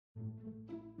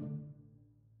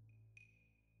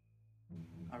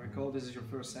I recall this is your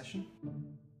first session.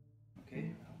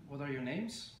 Okay, what are your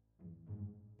names?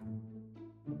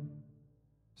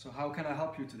 So how can I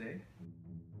help you today?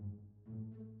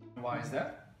 Why is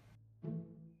that?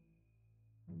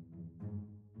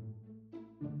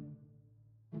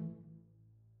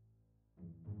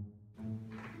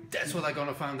 That's what I'm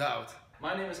gonna find out.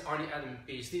 My name is Arnie Adam,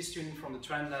 PhD student from the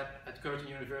Trend Lab at Curtin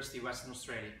University, Western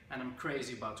Australia, and I'm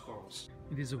crazy about corals.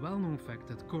 It is a well-known fact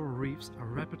that coral reefs are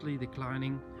rapidly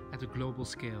declining at a global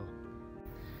scale.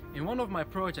 In one of my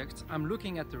projects, I'm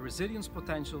looking at the resilience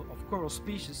potential of coral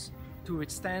species to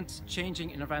withstand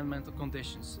changing environmental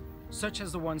conditions, such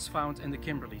as the ones found in the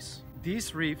Kimberleys.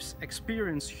 These reefs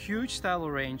experience huge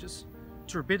tidal ranges,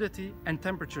 turbidity and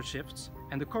temperature shifts,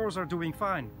 and the corals are doing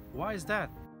fine. Why is that?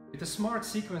 With the smart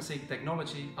sequencing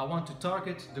technology, I want to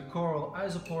target the coral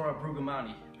Isopora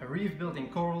brueggemanii, a reef-building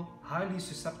coral highly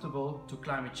susceptible to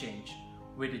climate change,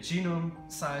 with a genome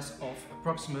size of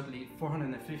approximately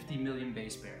 450 million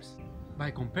base pairs.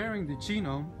 By comparing the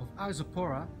genome of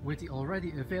Isopora with the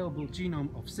already available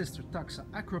genome of sister taxa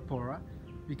Acropora,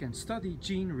 we can study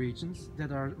gene regions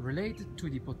that are related to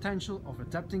the potential of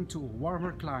adapting to a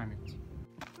warmer climate.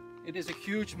 It is a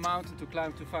huge mountain to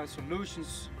climb to find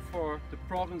solutions for the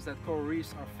problems that coral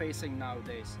reefs are facing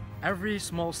nowadays. Every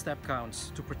small step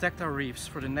counts to protect our reefs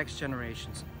for the next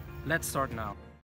generations. Let's start now.